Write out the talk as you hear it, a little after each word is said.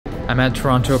I'm at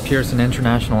Toronto Pearson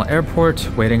International Airport,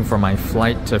 waiting for my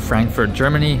flight to Frankfurt,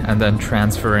 Germany, and then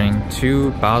transferring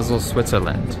to Basel,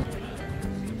 Switzerland.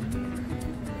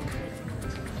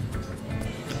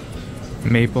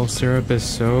 Maple syrup is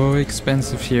so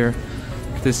expensive here.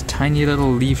 This tiny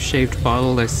little leaf-shaped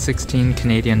bottle is 16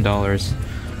 Canadian dollars.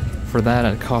 For that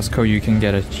at Costco you can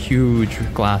get a huge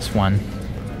glass one,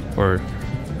 or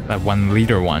that 1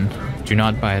 liter one. Do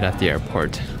not buy it at the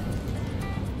airport.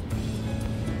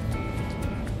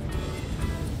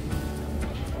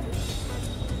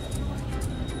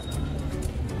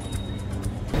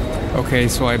 Okay,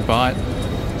 so I bought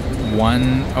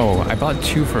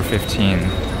two for 15,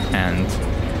 and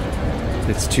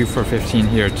it's 2 for 15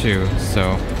 here too,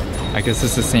 so I guess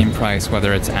it's the same price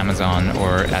whether it's Amazon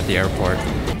or at the airport.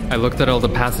 I looked at all the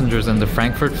passengers in the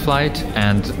Frankfurt flight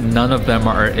and none of them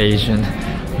are Asian.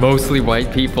 Mostly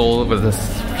white people with a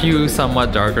few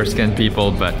somewhat darker skinned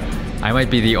people, but I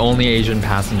might be the only Asian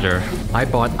passenger. I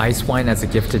bought ice wine as a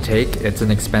gift to take. It's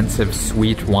an expensive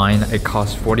sweet wine. It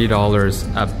costs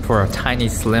 $40 for a tiny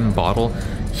slim bottle.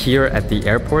 Here at the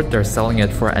airport, they're selling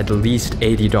it for at least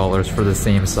 $80 for the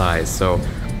same size. So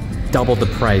double the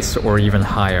price or even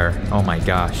higher. Oh my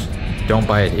gosh, don't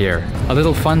buy it here. A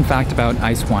little fun fact about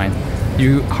ice wine.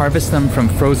 You harvest them from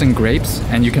frozen grapes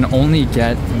and you can only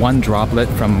get 1 droplet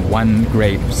from 1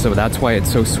 grape. So that's why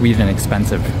it's so sweet and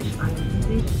expensive.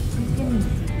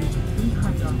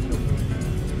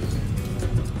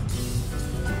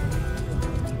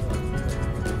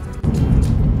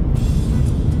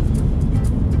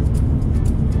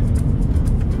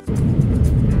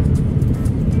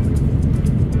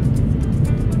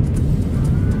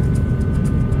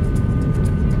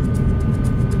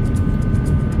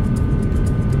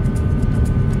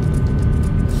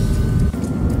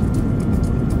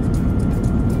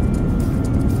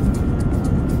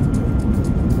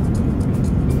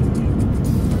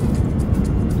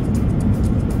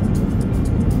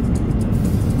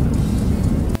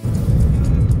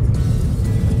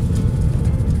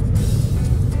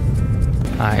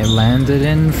 I landed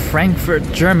in Frankfurt,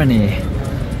 Germany.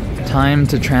 Time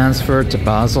to transfer to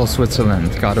Basel,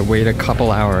 Switzerland. Gotta wait a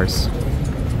couple hours.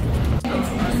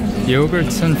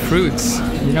 Yogurts and fruits.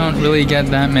 You don't really get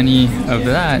that many of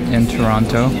that in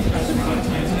Toronto.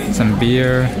 Some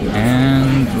beer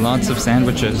and lots of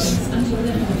sandwiches.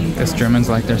 Guess Germans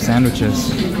like their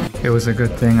sandwiches. It was a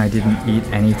good thing I didn't eat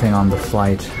anything on the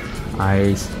flight.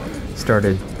 I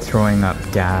started throwing up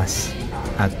gas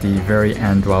at the very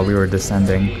end while we were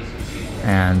descending,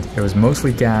 and it was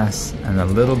mostly gas and a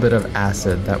little bit of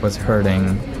acid that was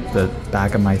hurting the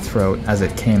back of my throat as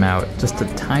it came out. Just a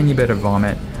tiny bit of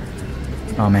vomit.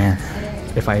 Oh man,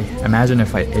 imagine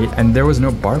if I ate, and there was no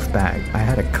barf bag. I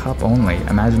had a cup only.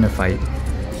 Imagine if I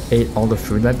ate all the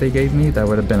food that they gave me. That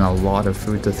would have been a lot of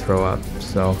food to throw up.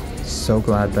 So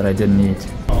glad that I didn't eat.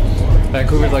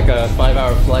 Vancouver's like a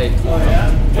 5-hour flight from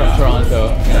Toronto.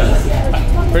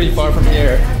 Yeah. Pretty far from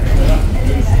here.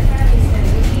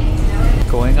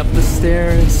 Going up the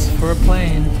stairs for a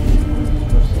plane.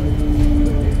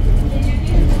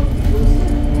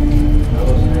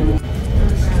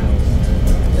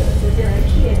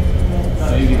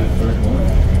 Maybe the third one.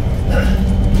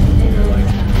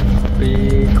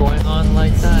 Be going on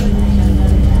like that.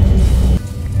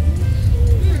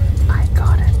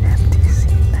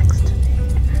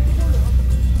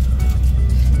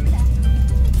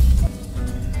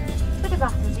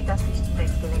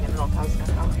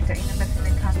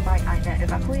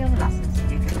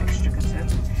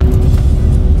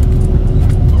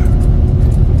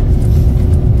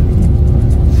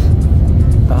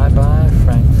 Bye-bye,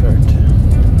 Frankfurt.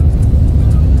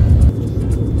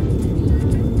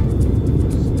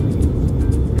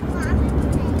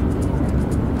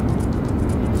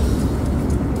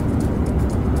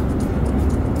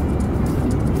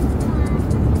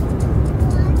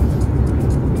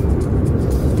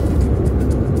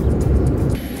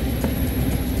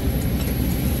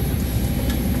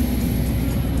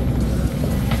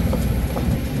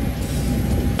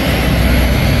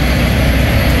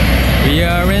 We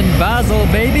are in Basel,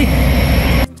 baby!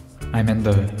 I'm in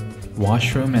the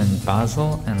washroom in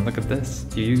Basel, and look at this.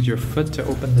 You use your foot to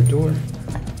open the door.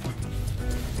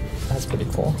 That's pretty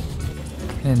cool.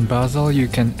 In Basel, you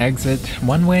can exit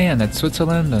one way and it's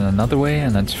Switzerland, and another way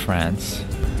and it's France.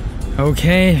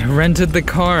 Okay, rented the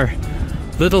car.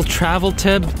 Little travel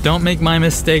tip, don't make my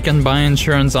mistake and buy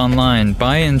insurance online.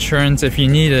 Buy insurance if you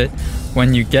need it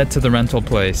when you get to the rental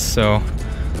place. So,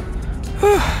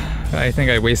 I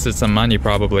think I wasted some money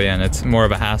probably, and it's more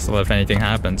of a hassle if anything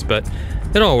happens, but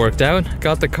it all worked out.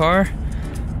 Got the car.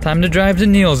 Time to drive to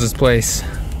Niels' place.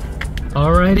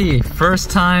 Alrighty,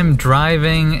 first time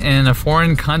driving in a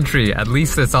foreign country. At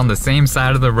least it's on the same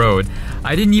side of the road.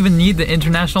 I didn't even need the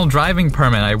international driving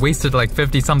permit. I wasted like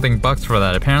 50 something bucks for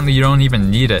that. Apparently you don't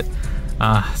even need it.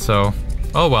 So,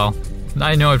 oh well.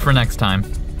 I know it for next time.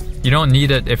 You don't need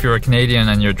it if you're a Canadian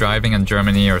and you're driving in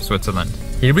Germany or Switzerland.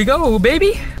 Here we go,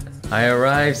 baby! I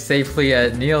arrived safely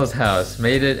at Neil's house.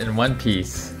 Made it in one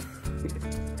piece.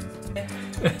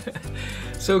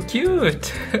 So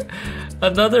cute!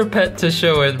 Another pet to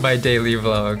show in my daily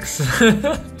vlogs.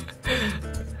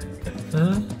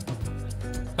 Huh?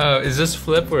 Oh, is this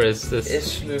Flip or is this?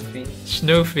 It's Snoopy.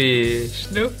 Snoopy!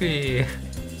 Snoopy!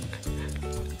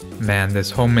 Man,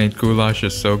 this homemade goulash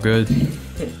is so good.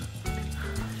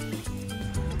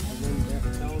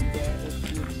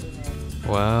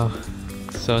 Wow,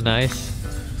 so nice.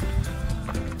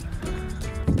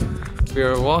 We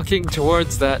are walking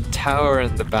towards that tower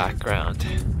in the background.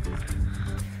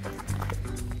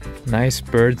 Nice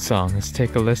bird song, let's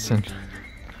take a listen.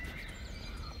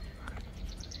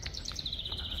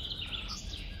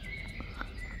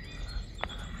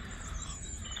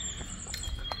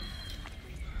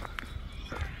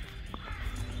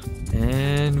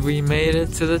 And we made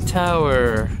it to the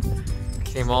tower.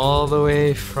 Came all the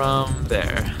way from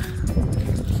there.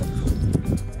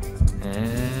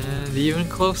 And even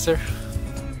closer.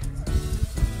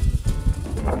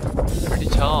 Pretty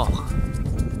tall.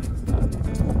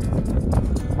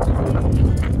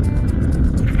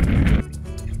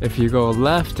 If you go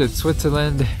left, it's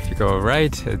Switzerland. If you go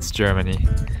right, it's Germany.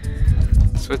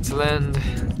 Switzerland,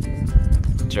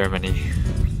 Germany.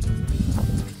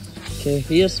 Okay,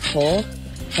 here's Paul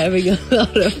having a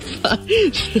lot of fun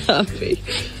jumping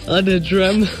on the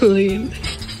trampoline.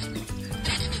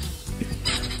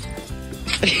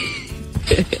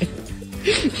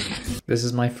 This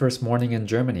is my first morning in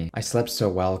Germany. I slept so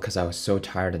well because I was so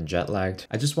tired and jet lagged.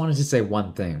 I just wanted to say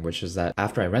one thing, which is that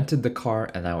after I rented the car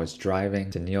and I was driving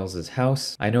to Niels'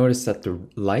 house, I noticed that the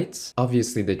lights,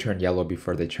 obviously they turn yellow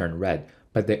before they turn red,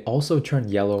 but they also turn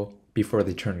yellow before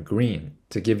they turn green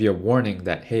to give you a warning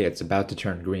that, hey, it's about to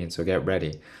turn green, so get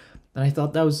ready. And I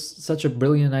thought that was such a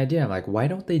brilliant idea. I'm like, why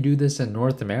don't they do this in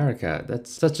North America? That's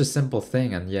such a simple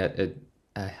thing, and yet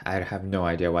I have no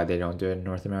idea why they don't do it in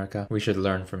North America. We should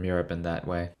learn from Europe in that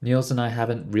way. Niels and I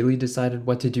haven't really decided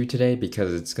what to do today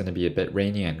because it's going to be a bit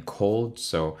rainy and cold,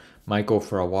 so might go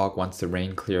for a walk once the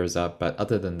rain clears up, but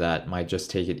other than that, might just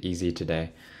take it easy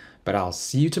today. But I'll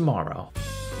see you tomorrow.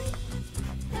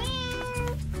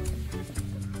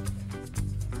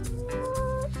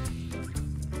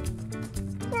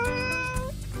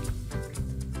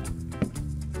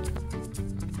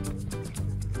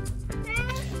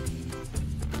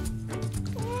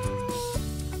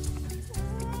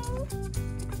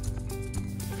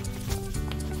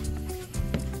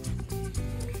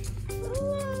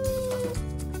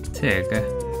 Tig.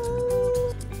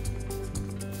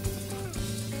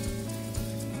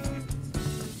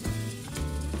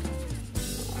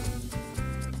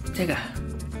 Tigger.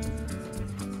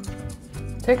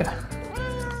 Tigger.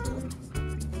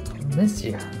 I miss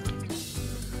you.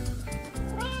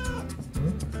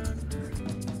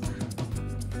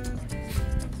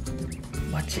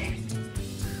 Mochi.